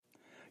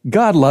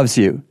God loves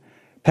you.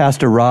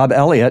 Pastor Rob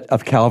Elliott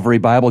of Calvary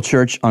Bible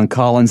Church on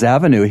Collins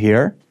Avenue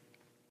here.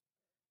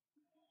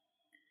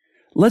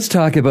 Let's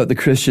talk about the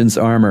Christian's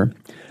armor.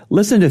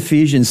 Listen to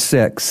Ephesians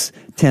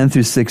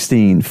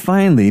 6:10-16.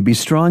 Finally, be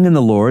strong in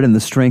the Lord and the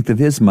strength of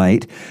his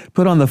might.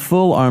 Put on the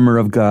full armor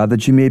of God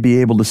that you may be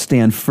able to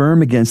stand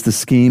firm against the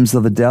schemes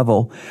of the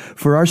devil.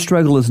 For our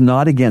struggle is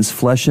not against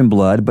flesh and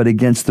blood, but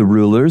against the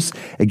rulers,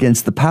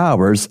 against the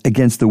powers,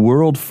 against the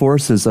world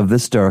forces of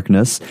this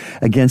darkness,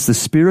 against the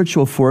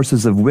spiritual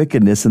forces of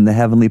wickedness in the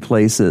heavenly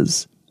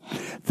places.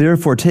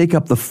 Therefore, take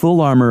up the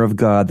full armor of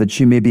God that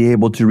you may be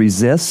able to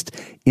resist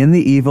in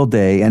the evil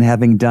day, and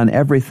having done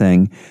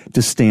everything,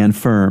 to stand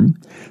firm.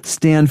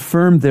 Stand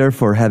firm,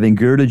 therefore, having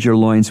girded your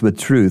loins with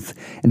truth,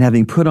 and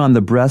having put on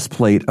the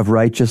breastplate of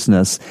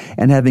righteousness,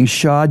 and having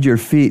shod your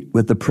feet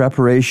with the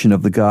preparation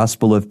of the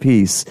gospel of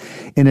peace.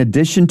 In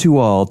addition to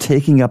all,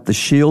 taking up the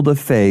shield of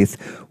faith,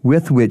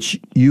 with which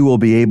you will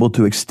be able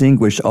to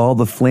extinguish all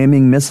the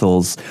flaming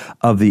missiles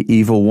of the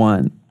evil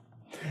one.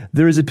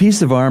 There is a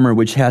piece of armor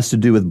which has to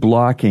do with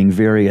blocking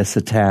various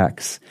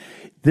attacks.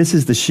 This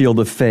is the shield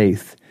of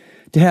faith.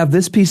 To have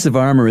this piece of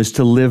armor is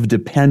to live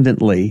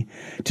dependently,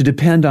 to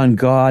depend on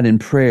God in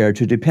prayer,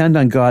 to depend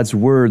on God's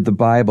word, the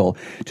Bible,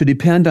 to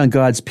depend on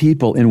God's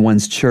people in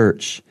one's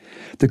church.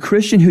 The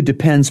Christian who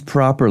depends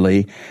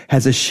properly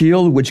has a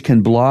shield which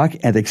can block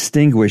and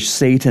extinguish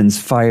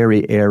Satan's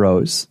fiery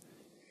arrows.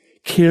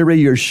 Carry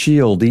your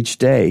shield each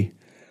day.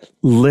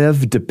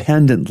 Live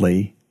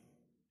dependently.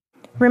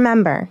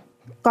 Remember,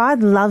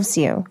 God loves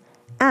you,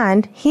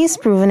 and He's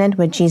proven it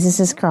with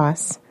Jesus'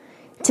 cross.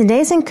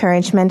 Today's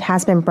encouragement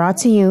has been brought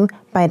to you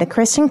by the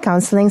Christian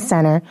Counseling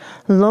Center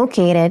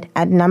located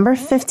at number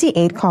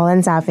 58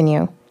 Collins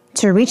Avenue.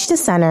 To reach the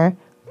center,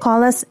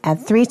 call us at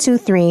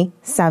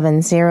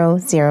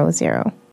 323-7000.